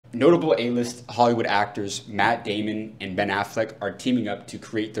notable A-list Hollywood actors Matt Damon and Ben Affleck are teaming up to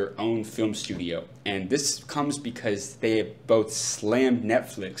create their own film studio. And this comes because they have both slammed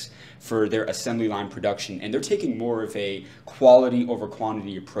Netflix for their assembly line production, and they're taking more of a quality over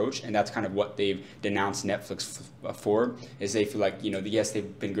quantity approach, and that's kind of what they've denounced Netflix for, is they feel like, yes,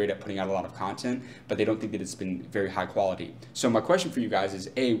 they've been great at putting out a lot of content, but they don't think that it's been very high quality. So my question for you guys is,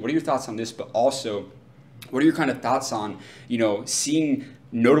 A, what are your thoughts on this, but also, what are your kind of thoughts on, seeing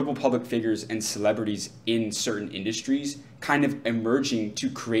notable public figures and celebrities in certain industries kind of emerging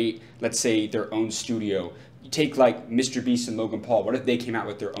to create, let's say, their own studio? You take like Mr. Beast and Logan Paul. What if they came out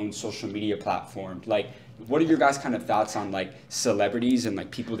with their own social media platform? Like, what are your guys' kind of thoughts on like celebrities and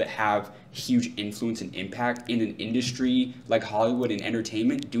like people that have huge influence and impact in an industry like Hollywood and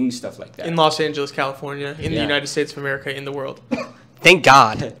entertainment doing stuff like that? In Los Angeles, California, in the United States of America, in the world. Thank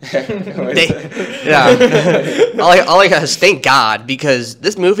God. All I got is thank God, because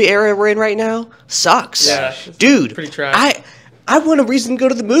this movie era we're in right now sucks. Yeah, dude. Pretty trash. I want a reason to go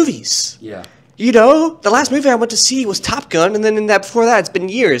to the movies. Yeah. The last movie I went to see was Top Gun, and then before that, it's been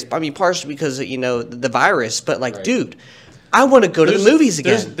years. I mean, partially because of, the virus, but like, dude, I want to go to the movies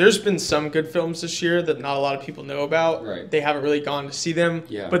again. There's been some good films this year that not a lot of people know about. Right. They haven't really gone to see them.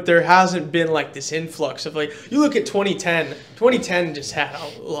 Yeah. But there hasn't been like this influx of like, you look at 2010. 2010 just had a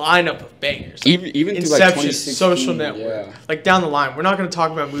lineup of bangers. Even Inception, through like 2016, Social Network. Yeah. Like down the line, we're not going to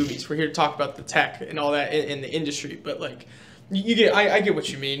talk about movies. We're here to talk about the tech and all that in the industry. But like, I get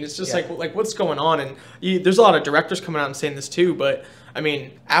what you mean. It's just like what's going on, and there's a lot of directors coming out and saying this too. But I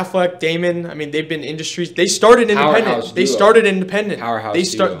mean, Affleck, Damon. I mean, they've been industries. They started independent.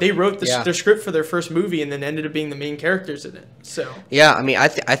 They wrote their script for their first movie, and then ended up being the main characters in it. So yeah, I mean, I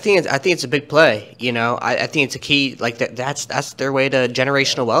think it's a big play. I think it's a key. Like that's their way to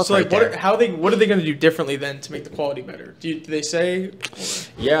generational wealth. So like, right what are they going to do differently then to make the quality better? Do they say?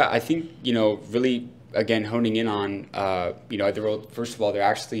 Yeah, I think really. Again, honing in on, first of all, they're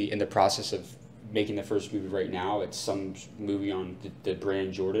actually in the process of making the first movie right now. It's some movie on the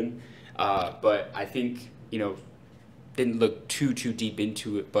brand Jordan. But I think, didn't look too deep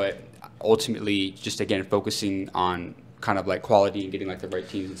into it, but ultimately just, again, focusing on kind of like quality and getting like the right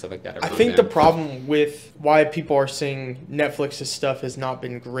teams and stuff like that. I think the problem with why people are saying Netflix's stuff has not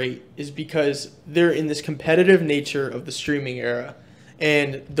been great is because they're in this competitive nature of the streaming era.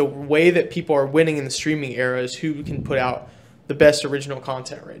 And the way that people are winning in the streaming era is who can put out the best original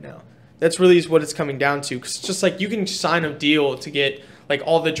content right now. That's really what it's coming down to. Because it's just like you can sign a deal to get like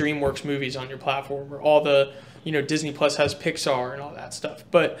all the DreamWorks movies on your platform, or all the, Disney Plus has Pixar and all that stuff.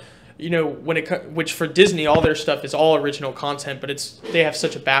 But, which for Disney, all their stuff is all original content, but they have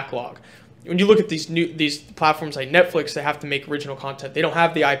such a backlog. When you look at these platforms like Netflix, they have to make original content. They don't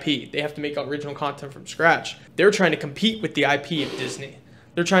have the IP. They have to make original content from scratch. They're trying to compete with the IP of Disney.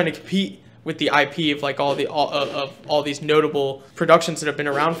 They're trying to compete with the IP of like all these notable productions that have been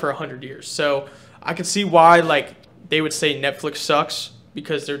around for 100 years. So I could see why like they would say Netflix sucks,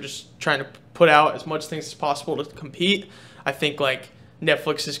 because they're just trying to put out as much things as possible to compete. I think like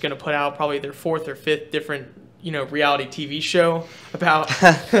Netflix is going to put out probably their 4th or 5th different reality TV show about,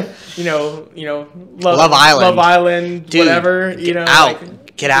 Love Island, dude, whatever, get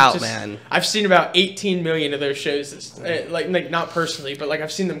out, man. I've seen about 18 million of those shows, like not personally, but like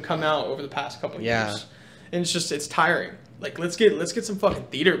I've seen them come out over the past couple of years, and it's tiring. Like let's get some fucking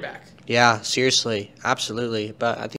theater back. Yeah, seriously, absolutely. But I think